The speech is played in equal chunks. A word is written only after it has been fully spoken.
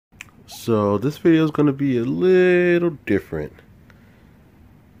So this video is going to be a little different,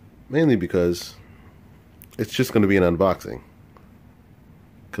 mainly because it's just going to be an unboxing,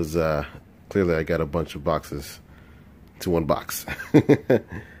 because clearly I got a bunch of boxes to unbox.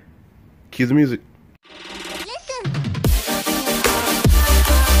 Cue the music.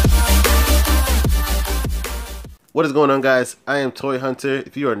 What is going on, guys? I am Toy Hunter.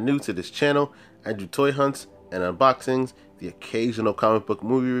 If you are new to this channel, I do toy hunts and unboxings, the occasional comic book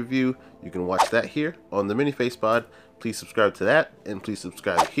movie review. You can watch that here on the Mini Face Pod. Please subscribe to that, and please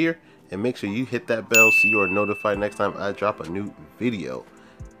subscribe here, and make sure you hit that bell so you are notified next time I drop a new video.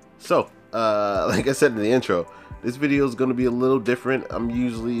 So, like I said in the intro, this video is going to be a little different. I'm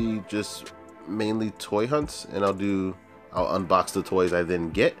usually just mainly toy hunts, and I'll unbox the toys I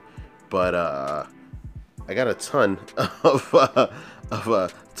didn't get, but I got a ton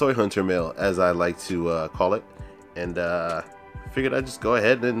of toy hunter mail, as I like to call it, and figured I'd just go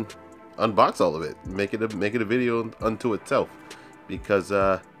ahead and unbox all of it, make it a video unto itself, because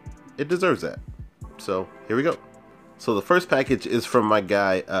it deserves that. So here we go. So the first package is from my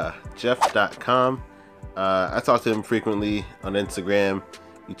guy Jeff.com. I talk to him frequently on Instagram.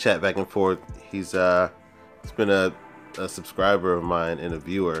 We chat back and forth. He's been a subscriber of mine and a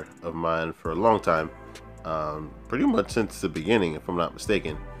viewer of mine for a long time. Pretty much since the beginning, if I'm not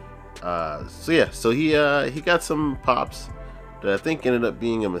mistaken. So yeah, so he got some pops that I think ended up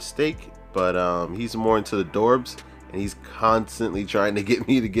being a mistake, but he's more into the Dorbs, and he's constantly trying to get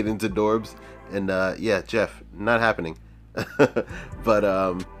me to get into Dorbs, and yeah, Jeff, not happening. but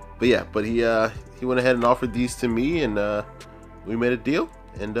he went ahead and offered these to me, and we made a deal,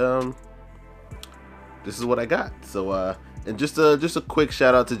 and this is what I got. So and just a quick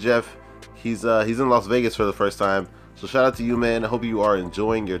shout out to Jeff. He's in Las Vegas for the first time, so shout out to you, man. I hope you are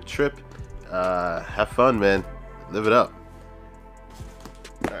enjoying your trip. Have fun, man. Live it up.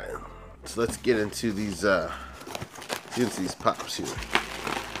 All right, so let's get into these pops here.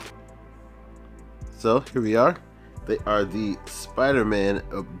 So here we are. They are the Spider-Man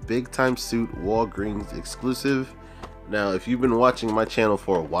Big Time Suit Walgreens exclusive. Now, if you've been watching my channel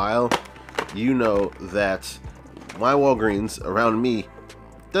for a while, you know that my Walgreens around me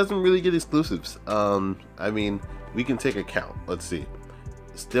doesn't really get exclusives. I mean, we can take a count. Let's see.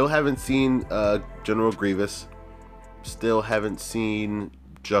 Still haven't seen General Grievous. Still haven't seen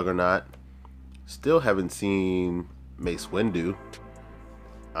Juggernaut. Still haven't seen Mace Windu.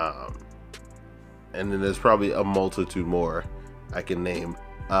 And then there's probably a multitude more I can name.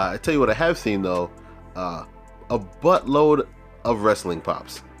 I tell you what I have seen though, a buttload of wrestling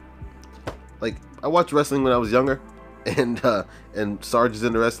pops. Like, I watched wrestling when I was younger, and Sarge is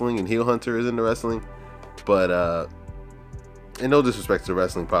into wrestling, and Heel Hunter is into wrestling, but and no disrespect to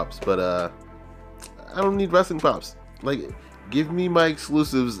wrestling pops, but I don't need wrestling pops. Like, give me my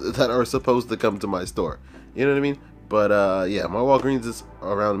exclusives that are supposed to come to my store, you know what I mean? But yeah, my Walgreens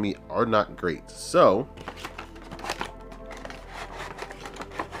around me are not great. So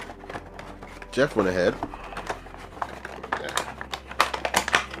Jeff went ahead.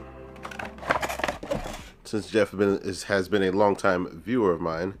 Since Jeff has been a long-time viewer of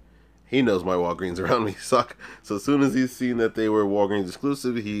mine, he knows my Walgreens around me suck. So as soon as he's seen that they were Walgreens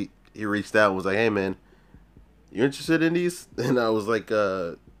exclusive, he reached out and was like, "Hey man, you interested in these?" And I was like,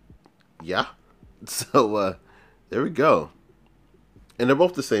 yeah. So there we go. And they're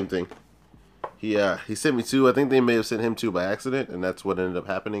both the same thing. He sent me two. I think they may have sent him two by accident, and that's what ended up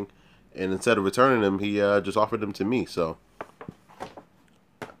happening. And instead of returning them, he just offered them to me. So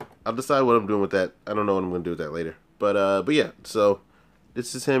I'll decide what I'm doing with that. I don't know what I'm going to do with that later. But yeah, so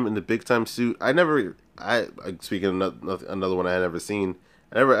this is him in the Big Time Suit. Speaking of another one I had never seen,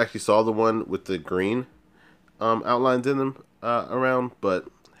 I never actually saw the one with the green outlines in them around. But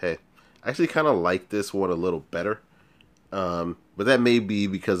hey, I actually kind of like this one a little better. But that may be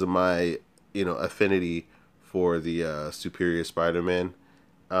because of my, affinity for the Superior Spider-Man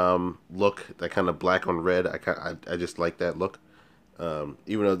look. That kind of black on red. I just like that look.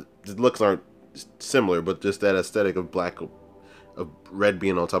 Even though the looks aren't similar, but just that aesthetic of red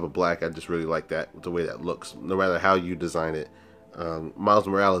being on top of black, I just really like that, the way that looks, no matter how you design it. Miles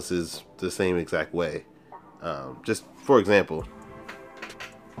Morales is the same exact way. Just for example,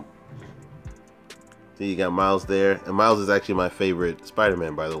 so you got Miles there, and Miles is actually my favorite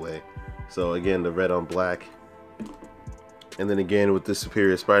Spider-Man, by the way. So again, the red on black, and then again with the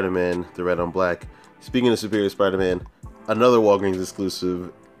Superior Spider-Man, the red on black. Speaking of Superior Spider-Man, another Walgreens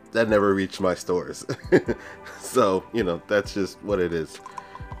exclusive that never reached my stores. So, that's just what it is.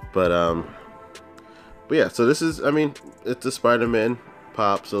 But yeah, so this is, it's a Spider-Man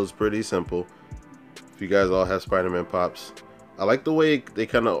pop, so it's pretty simple. If you guys all have Spider-Man pops, I like the way they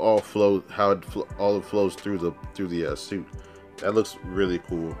kind of all flow, how it all flows through the suit. That looks really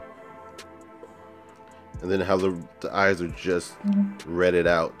cool. And then how the eyes are just redded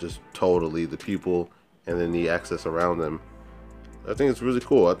out, just totally, the pupil, and then the access around them. I think it's really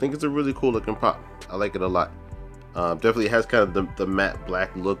cool. I think it's a really cool looking pop. I like it a lot. Definitely has kind of the matte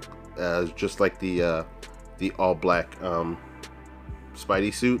black look, just like the all black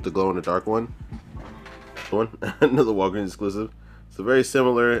Spidey suit, the glow in the dark one. Another Walgreens exclusive. So very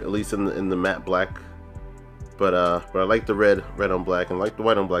similar, at least in the matte black. But I like the red on black, and like the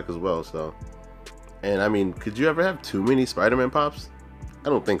white on black as well. So. And I mean, could you ever have too many Spider-Man pops? I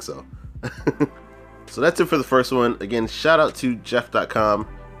don't think so. So that's it for the first one. Again, shout out to Jeff.com.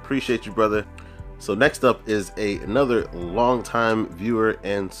 Appreciate you, brother. So next up is another longtime viewer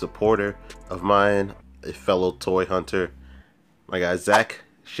and supporter of mine, a fellow toy hunter. My guy, Zach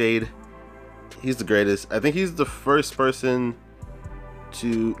Shade. He's the greatest. I think he's the first person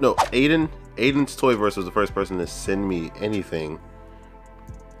to... No, Aiden's Toyverse was the first person to send me anything.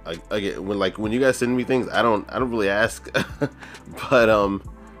 I get when you guys send me things, I don't really ask,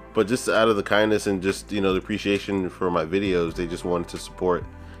 but just out of the kindness and just, you know, the appreciation for my videos, they just wanted to support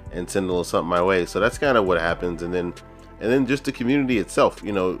and send a little something my way. So that's kind of what happens. And then just the community itself,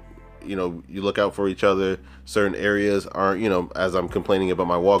 you know, you look out for each other. Certain areas aren't, you know, as I'm complaining about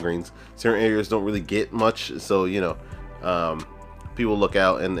my Walgreens, certain areas don't really get much. So, you know, people look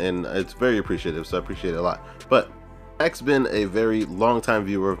out, and it's very appreciative. So I appreciate it a lot. But Zach's been a very long time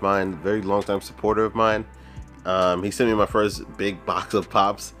viewer of mine, very long time supporter of mine. He sent me my first big box of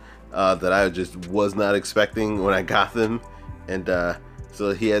pops that I just was not expecting when I got them. And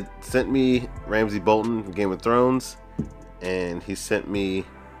so he had sent me Ramsay Bolton from Game of Thrones, and he sent me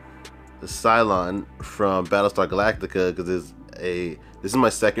the Cylon from Battlestar Galactica, because this is my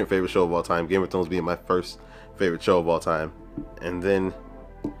second favorite show of all time, Game of Thrones being my first favorite show of all time. And then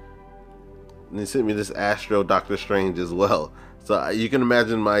he sent me this Astro Doctor Strange as well. So you can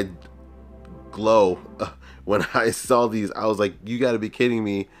imagine my glow when I saw these. I was like, you gotta be kidding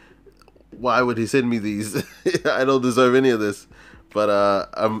me. Why would he send me these? I don't deserve any of this. But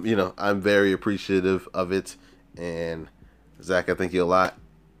I'm very appreciative of it. And Zach, I thank you a lot.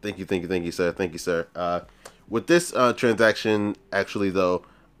 Thank you, sir. Thank you, sir. With this transaction, actually though,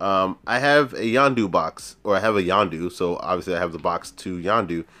 I have a Yondu box, or I have a Yondu, so obviously I have the box to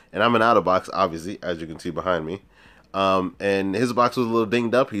Yondu, and I'm an out of box, obviously, as you can see behind me. And his box was a little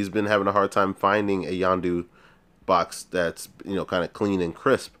dinged up. He's been having a hard time finding a Yondu box that's, you know, kind of clean and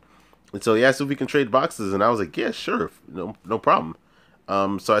crisp. And so he asked if we can trade boxes, and I was like, yeah, sure, no problem.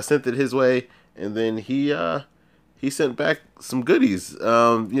 So I sent it his way, and then he sent back some goodies,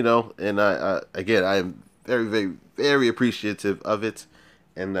 you know, and I am very, very, very appreciative of it.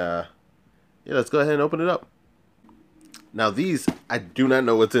 And yeah, let's go ahead and open it up. Now these, I do not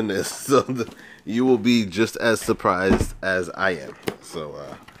know what's in this, so you will be just as surprised as I am. So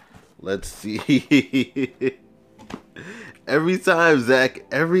let's see. Every time, Zach,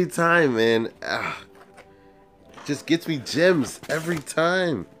 every time, man, just gets me gems every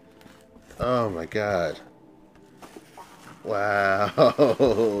time. Oh my god.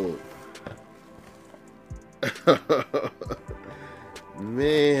 Wow.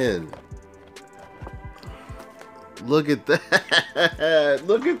 Man, look at that.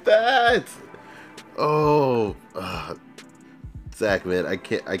 Look at that. Oh, Zach, man, I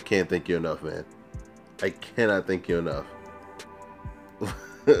can't thank you enough, man. I cannot thank you enough.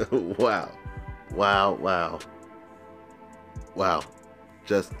 Wow.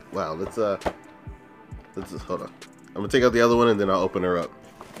 Just wow. Let's just hold on. I'm gonna take out the other one, and then I'll open her up.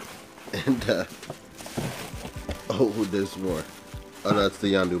 And oh, there's more. Oh no, it's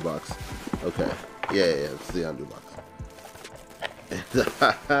the Yondu box. Okay. Yeah, it's the Yondu box.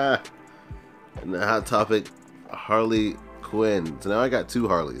 And the hot topic, Harley Quinn. So now I got two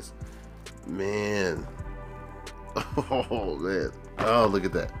Harleys. Man. Oh man. Oh, look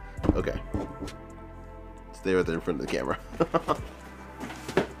at that. Okay. Stay right there in front of the camera.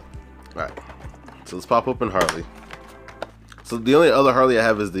 Alright. So let's pop open Harley. So the only other Harley I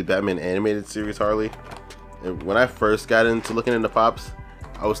have is the Batman animated series Harley. And when I first got into looking into pops,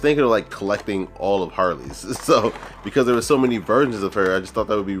 I was thinking of like collecting all of Harley's. So because there were so many versions of her, I just thought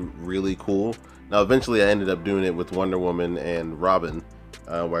that would be really cool. Now eventually I ended up doing it with Wonder Woman and Robin,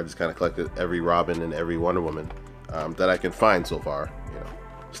 where I just kind of collected every Robin and every Wonder Woman that I can find so far. You know,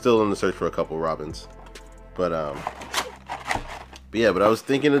 still in the search for a couple Robins, but yeah. But I was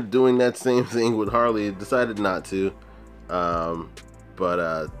thinking of doing that same thing with Harley. Decided not to,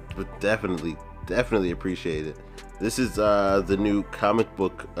 but definitely appreciate it. This is the new comic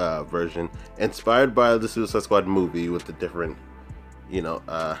book version, inspired by the Suicide Squad movie with the different you know,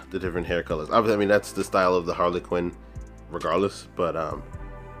 the different hair colors. Obviously, I mean that's the style of the Harley Quinn, regardless. But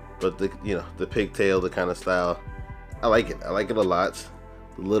the, you know, the pigtail, the kind of style, I like it. I like it a lot.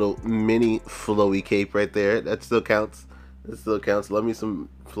 The little mini flowy cape right there, that still counts. It still counts. Love me some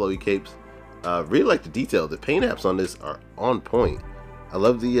flowy capes. Really like the detail. The paint apps on this are on point. I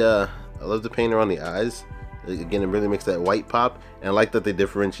love the paint around the eyes. Again, it really makes that white pop, and I like that they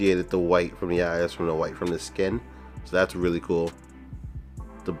differentiated the white from the eyes from the white from the skin. So that's really cool.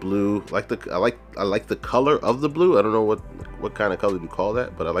 The blue, I like the color of the blue. I don't know what kind of color you call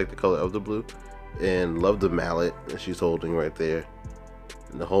that, but I like the color of the blue, and love the mallet that she's holding right there.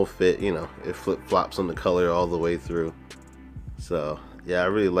 And the whole fit, you know, it flip flops on the color all the way through. So yeah, I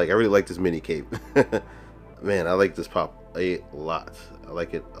really like this mini cape. Man, I like this pop a lot. I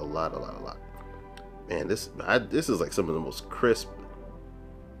like it a lot. Man, this is like some of the most crisp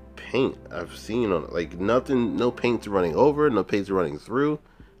paint I've seen on it. Like nothing, no paint's running over, no paint's running through.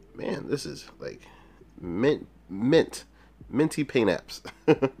 Man, this is like minty paint apps.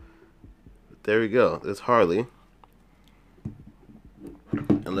 There we go. There's Harley.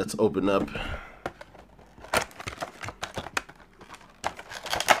 And let's open up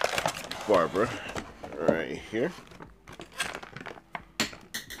Barbara right here.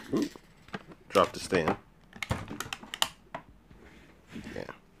 Ooh, drop the stand. Yeah,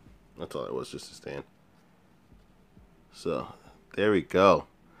 that's all it was, just a stand. So there we go.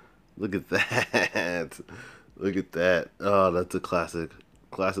 Look at that. Look at that. Oh, that's a classic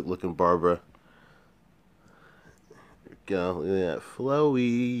looking Barbara. There we go. Look at that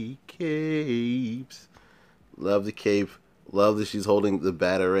flowy capes. Love the cape. Love that she's holding the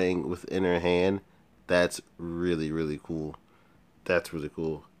batarang within her hand. That's really cool. That's really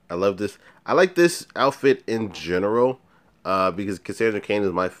cool. I love this. I like this outfit in general because Cassandra Cain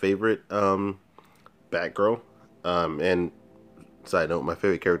is my favorite Batgirl. And side note, my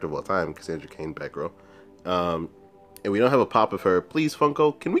favorite character of all time, Cassandra Cain, Batgirl. And we don't have a pop of her. Please,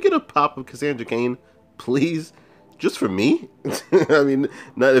 Funko, can we get a pop of Cassandra Cain, please? Just for me? I mean,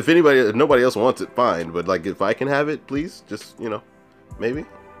 not if nobody else wants it, fine. But like, if I can have it, please, just, you know, maybe.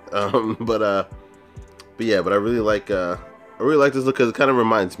 But yeah, but I really like this look because it kind of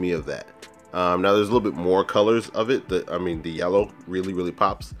reminds me of that. Now there's a little bit more colors of it. I mean, the yellow really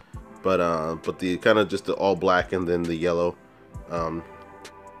pops, but the kind of just the all black and then the yellow,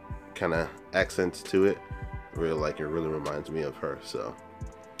 kind of accents to it. I really like it. Really reminds me of her. So,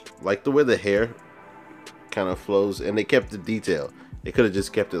 like the way the hair kind of flows, and they kept the detail. They could have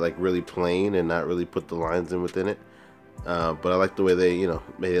just kept it like really plain and not really put the lines in within it. But I like the way they, you know,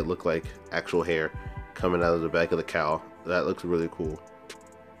 made it look like actual hair coming out of the back of the cowl. That looks really cool.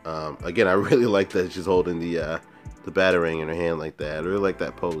 Again, I really like that she's holding the batarang in her hand like that. I really like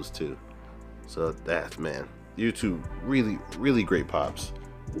that pose too. So that's, man, you two really great pops.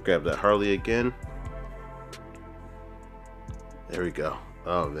 Grab that Harley again. There we go.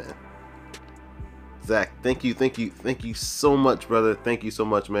 Oh man, Zach, thank you so much, brother. Thank you so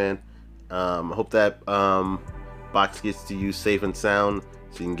much, man. I hope that box gets to you safe and sound,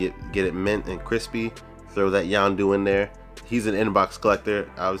 so you can get it mint and crispy. Throw that Yondu in there. He's an inbox collector,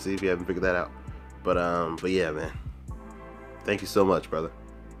 obviously, if you haven't figured that out. But yeah, man. Thank you so much, brother.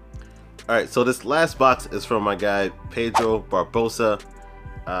 All right, so this last box is from my guy Pedro Barbosa,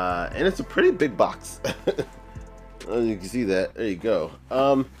 and it's a pretty big box. You can see that. There you go.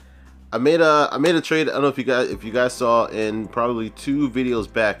 I made a trade. I don't know if you guys saw in probably 2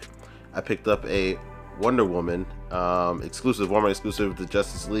 videos back. I picked up a Wonder Woman exclusive, Walmart exclusive, the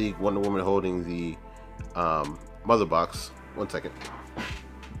Justice League Wonder Woman holding the mother box. 1 second.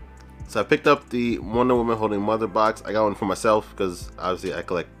 So I picked up the Wonder Woman holding mother box. I got one for myself because obviously I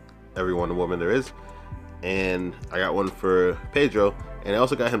collect every Wonder Woman there is, and I got one for Pedro, and I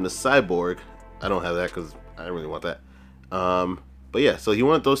also got him the Cyborg. I don't have that because I didn't really want that. But yeah, so he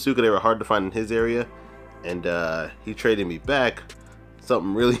wanted those two because they were hard to find in his area, and he traded me back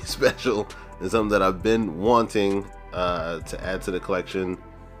something really special and something that I've been wanting to add to the collection.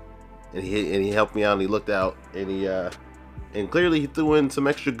 And he helped me out, and he looked out, and clearly he threw in some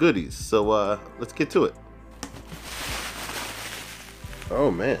extra goodies. So let's get to it. Oh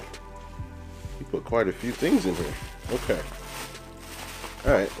man, he put quite a few things in here. Okay.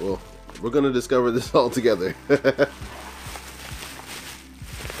 All right. Well, we're gonna discover this all together. Let's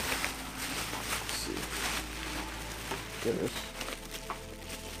see. Goodness.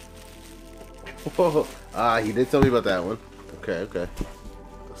 Whoa. Ah, he did tell me about that one. Okay.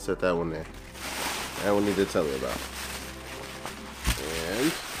 Let's set that one there. That one he did tell me about.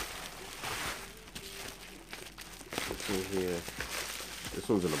 And what's in here? This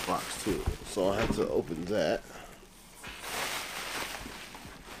one's in a box too, so I'll have to open that.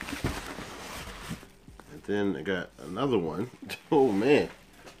 then I got another one. Oh man,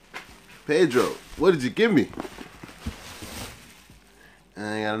 Pedro, what did you give me? And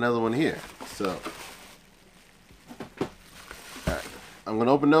I got another one here. So, alright, I'm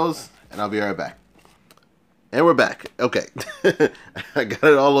gonna open those and I'll be right back. And we're back. Okay, I got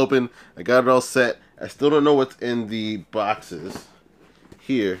it all open. I got it all set. I still don't know what's in the boxes.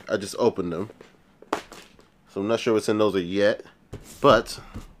 Here, I just opened them, so I'm not sure what's in those yet. But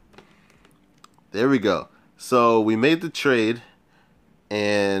there we go. So we made the trade,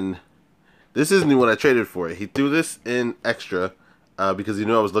 and this isn't what I traded for. He threw this in extra because he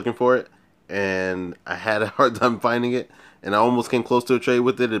knew I was looking for it, and I had a hard time finding it, and I almost came close to a trade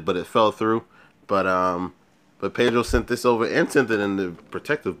with it, but it fell through. But Pedro sent this over and sent it in the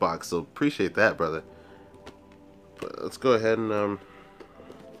protective box, so appreciate that, brother. But let's go ahead and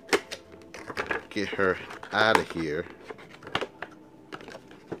get her out of here.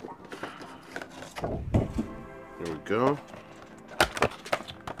 There we go.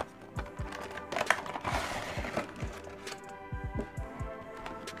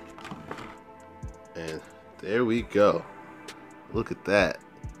 And there we go. Look at that.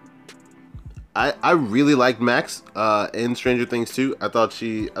 I really liked Max in Stranger Things 2. I thought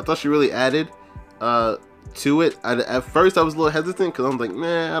she really added to it. At first I was a little hesitant because I'm like,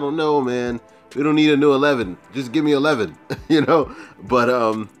 nah, I don't know, man. We don't need a new 11. Just give me 11, you know. But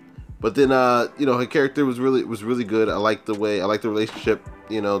then you know, her character was really good. I like the relationship,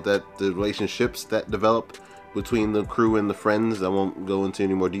 you know, the relationships that developed between the crew and the friends. I won't go into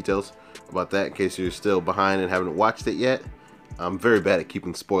any more details about that in case you're still behind and haven't watched it yet. I'm very bad at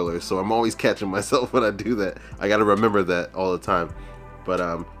keeping spoilers, so I'm always catching myself when I do that. I got to remember that all the time. But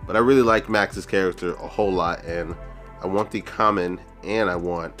I really like Max's character a whole lot, and I want the common, and I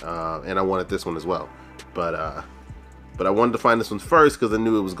wanted this one as well. But I wanted to find this one first because I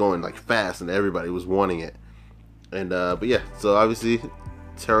knew it was going like fast and everybody was wanting it. And but yeah, so obviously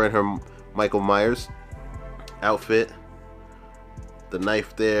it's her and her Michael Myers outfit, the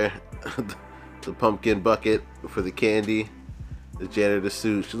knife there, the pumpkin bucket for the candy, the janitor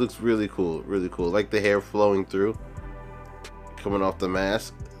suit. She looks really cool, really cool. Like the hair flowing through, coming off the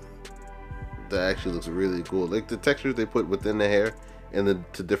mask. That actually looks really cool. Like the textures they put within the hair, and then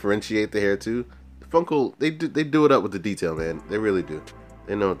to differentiate the hair too. Funko, they do it up with the detail, man. They really do.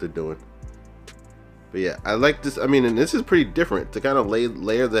 They know what they're doing. But yeah, I like this. I mean, and this is pretty different to kind of layer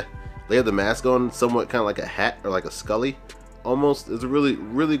the mask on, somewhat kind of like a hat or like a Scully, almost. It's a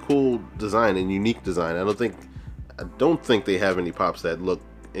really cool design and unique design. I don't think they have any pops that look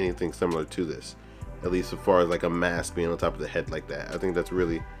anything similar to this, at least as far as like a mask being on top of the head like that. I think that's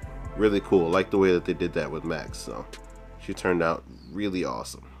really cool. I like the way that they did that with Max. So she turned out really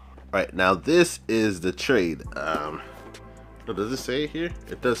awesome. All right, now this is the trade. Oh, does it say it here?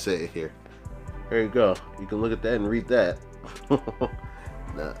 It does say it here. There you go. You can look at that and read that.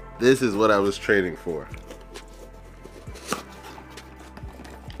 Now, this is what I was trading for.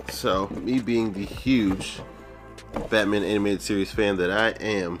 So, me being the huge Batman animated series fan that I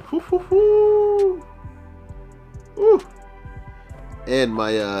am, and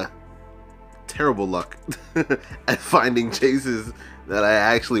my terrible luck at finding chases that I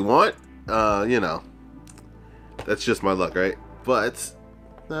actually want, you know, that's just my luck, right? But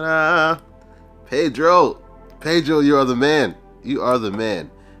Pedro, you are the man. You are the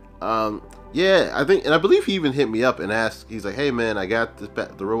man. Yeah, I think, and I believe he even hit me up and asked. He's like, "Hey man, I got this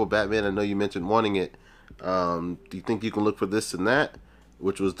the Robobatman. I know you mentioned wanting it. Do you think you can look for this and that?"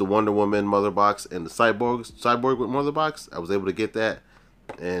 Which was the Wonder Woman mother box and the cyborg with mother box. I was able to get that,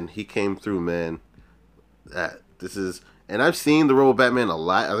 and he came through, man. And I've seen the Robobatman a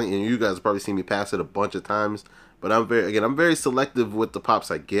lot. I think, and you guys have probably seen me pass it a bunch of times. But I'm very selective with the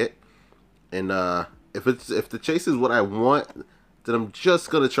pops I get. And if the chase is what I want, then I'm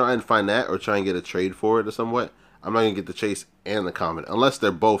just gonna try and find that or try and get a trade for it or somewhat. I'm not gonna get the chase and the common unless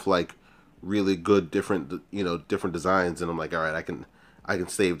they're both like really good, different designs. And I'm like, all right, I can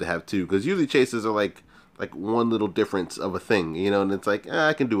save to have two, because usually chases are like one little difference of a thing, you know, and it's like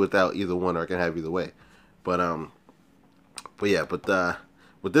I can do without either one or I can have either way. But yeah,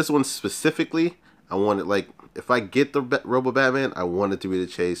 with this one specifically, I wanted, like, if I get the Robobatman, I want it to be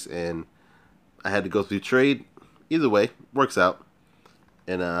the chase, and I had to go through trade. Either way, works out.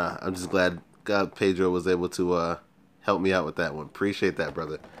 And I'm just glad Pedro was able to help me out with that one. Appreciate that,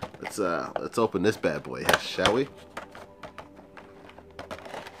 brother. Let's open this bad boy, shall we?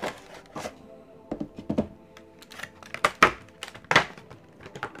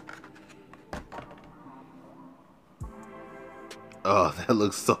 Oh, that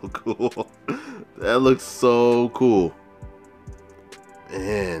looks so cool. That looks so cool.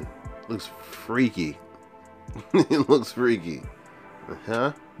 Man, looks freaky. It looks freaky.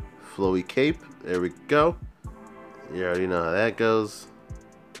 Flowy cape. There we go. You already know how that goes.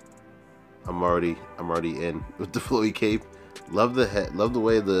 I'm already in with the flowy cape. Love the head. Love the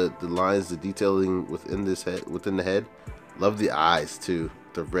way the lines, the detailing within the head. Love the eyes too.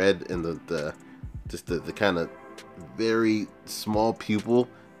 The red and the kind of very small pupil.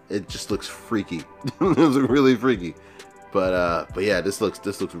 It just looks freaky. It looks really freaky. But yeah, this looks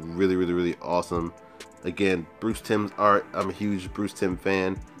really awesome. Again, Bruce Timm's art. I'm a huge Bruce Timm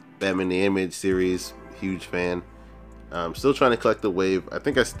fan. Batman the Animated Series, huge fan. I'm still trying to collect the wave. I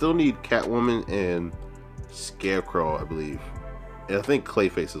think I still need Catwoman and Scarecrow, I believe, and I think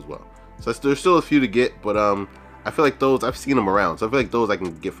Clayface as well. So there's still a few to get, but I feel like those, I've seen them around, so I feel like those I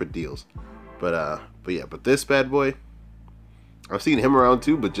can get for deals. But yeah, but this bad boy, I've seen him around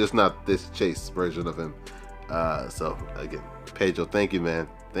too, but just not this Chase version of him. So again, Pedro, thank you, man.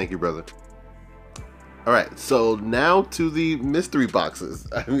 Thank you, brother. All right, so now to the mystery boxes.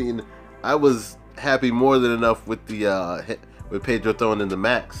 I mean, I was happy more than enough with the with Pedro throwing in the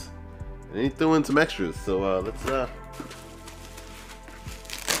max, and he threw in some extras. So let's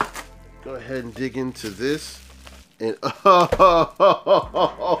go ahead and dig into this. And oh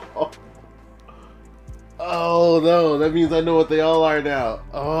no, that means I know what they all are now.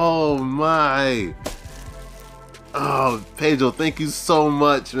 Oh my. Oh, Pedro, thank you so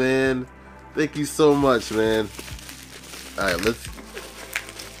much, man. Thank you so much, man. Alright, let's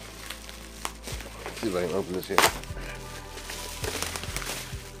see if I can open this here.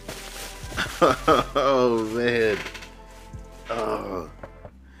 Oh, man. Oh.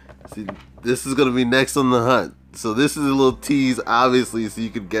 See, this is going to be next on the hunt. So this is a little tease, obviously, so you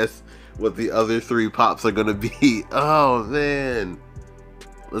can guess what the other three pops are going to be. Oh, man.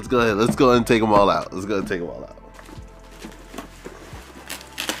 Let's go ahead. Let's go ahead and take them all out. Let's go ahead and take them all out.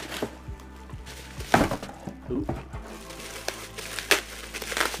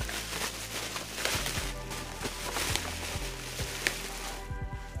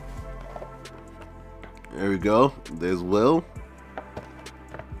 There we go. There's Will.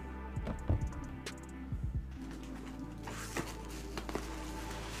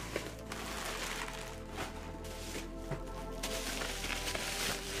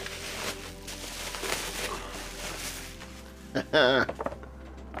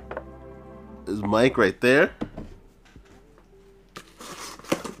 There's Mike right there.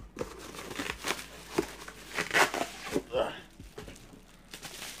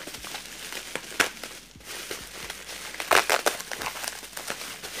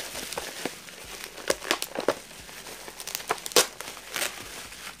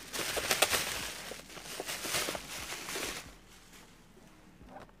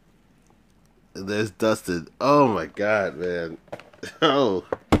 There's Dustin. Oh my god, man. Oh.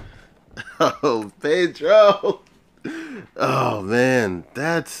 Oh, Pedro. Oh man,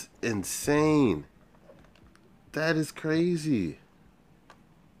 that's insane. That is crazy.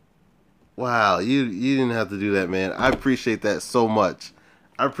 Wow, you didn't have to do that, man. I appreciate that so much.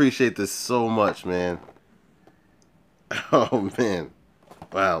 I appreciate this so much, man. Oh man.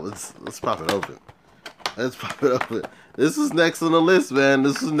 Wow, let's pop it open. Let's pop it open. This is next on the list, man.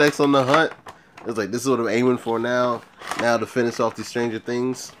 This is next on the hunt. It's like, this is what I'm aiming for now. Now to finish off these Stranger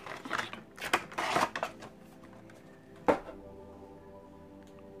Things.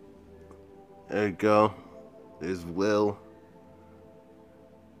 There you go. There's Will.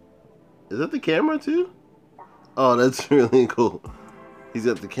 Is that the camera too? Oh, that's really cool. He's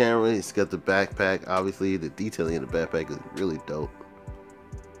got the camera. He's got the backpack. Obviously, the detailing in the backpack is really dope.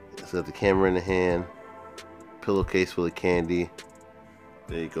 He's got the camera in the hand. Pillowcase full of candy.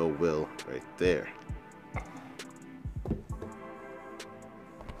 There you go, Will, right there.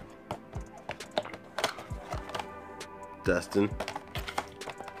 Dustin.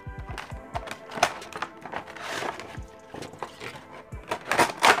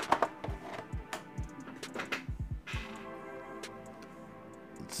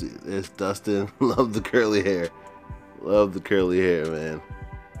 Let's see, there's Dustin. Love the curly hair. Love the curly hair, man.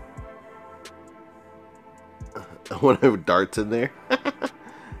 I want to have darts in there.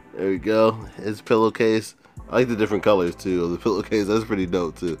 There we go. His pillowcase. I like the different colors too of the pillowcase. That's pretty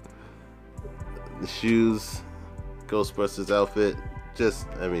dope too. The shoes. Ghostbusters outfit. Just,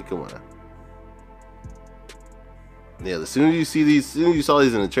 I mean, come on. Yeah, as soon as you see these, as soon as you saw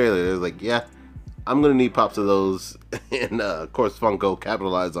these in the trailer, it was like, yeah, I'm gonna need pops of those. And of course, Funko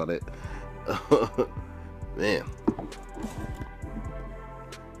capitalized on it. Man.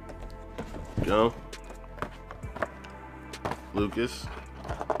 Go. Lucas.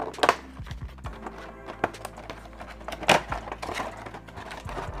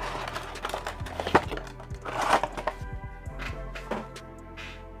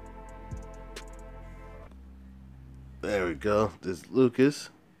 There we go. This Lucas.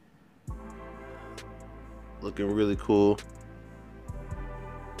 Looking really cool.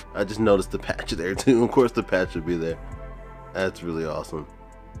 I just noticed the patch there too. Of course the patch should be there. That's really awesome.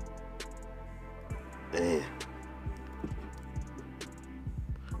 Man.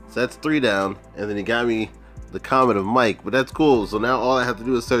 So that's 3 down. And then he got me the comment of Mike. But that's cool. So now all I have to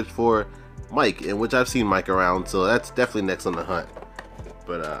do is search for Mike. In which I've seen Mike around. So that's definitely next on the hunt.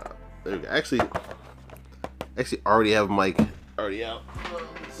 But there we go. Actually already have Mike already out.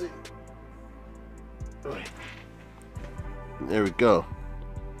 Let's see. There we go.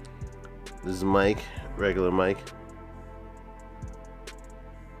 This is Mike, regular Mike.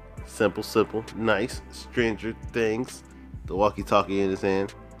 Simple, nice. Stranger Things. The walkie-talkie in his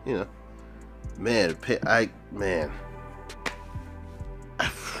hand. You know, man.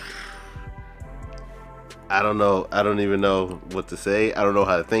 I don't know. I don't even know what to say. I don't know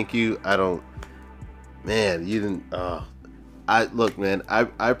how to thank you. Man, you didn't. Look, man. I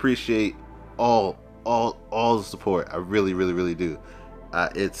appreciate all the support. I really do.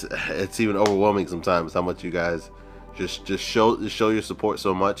 It's even overwhelming sometimes how much you guys just show your support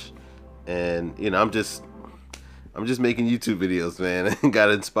so much. And you know, I'm just making YouTube videos, man. And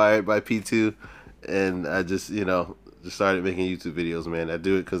got inspired by P2, and I just started making YouTube videos, man. I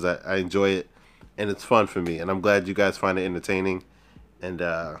do it because I enjoy it, and it's fun for me. And I'm glad you guys find it entertaining and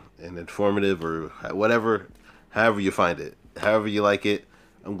informative, or whatever, however you find it, however you like it.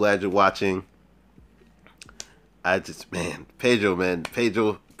 I'm glad you're watching. Man, Pedro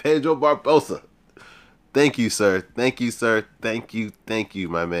Barbosa. Thank you, sir. Thank you,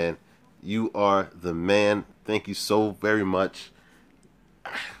 my man. You are the man. Thank you so very much.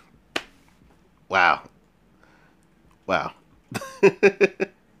 Wow. Alright,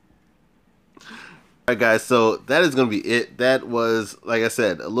 guys, so that is going to be it. That was, like I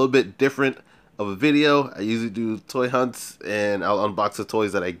said, a little bit different of a video. I usually do toy hunts, and I'll unbox the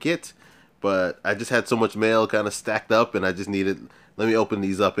toys that I get. But I just had so much mail kind of stacked up, and I just needed, let me open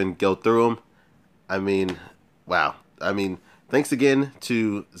these up and go through them. I mean, wow. I mean, thanks again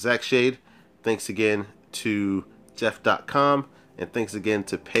to Zach Shade. Thanks again to Jeff.com. And thanks again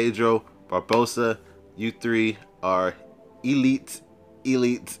to Pedro Barbosa. You three are elite.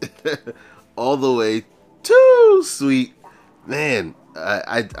 All the way too sweet. Man,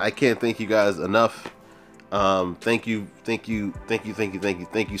 I can't thank you guys enough. Thank you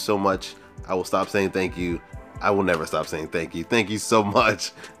so much. I will stop saying thank you. I will never stop saying thank you. Thank you so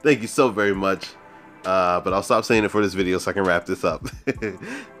much. Thank you so very much. But I'll stop saying it for this video so I can wrap this up.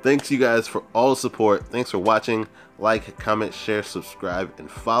 Thanks you guys for all the support. Thanks for watching. Like, comment, share, subscribe, and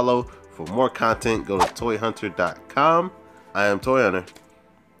follow. For more content, go to toyhuntr.com. I am Toy Hunter.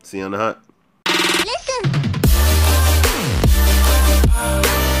 See you on the hunt.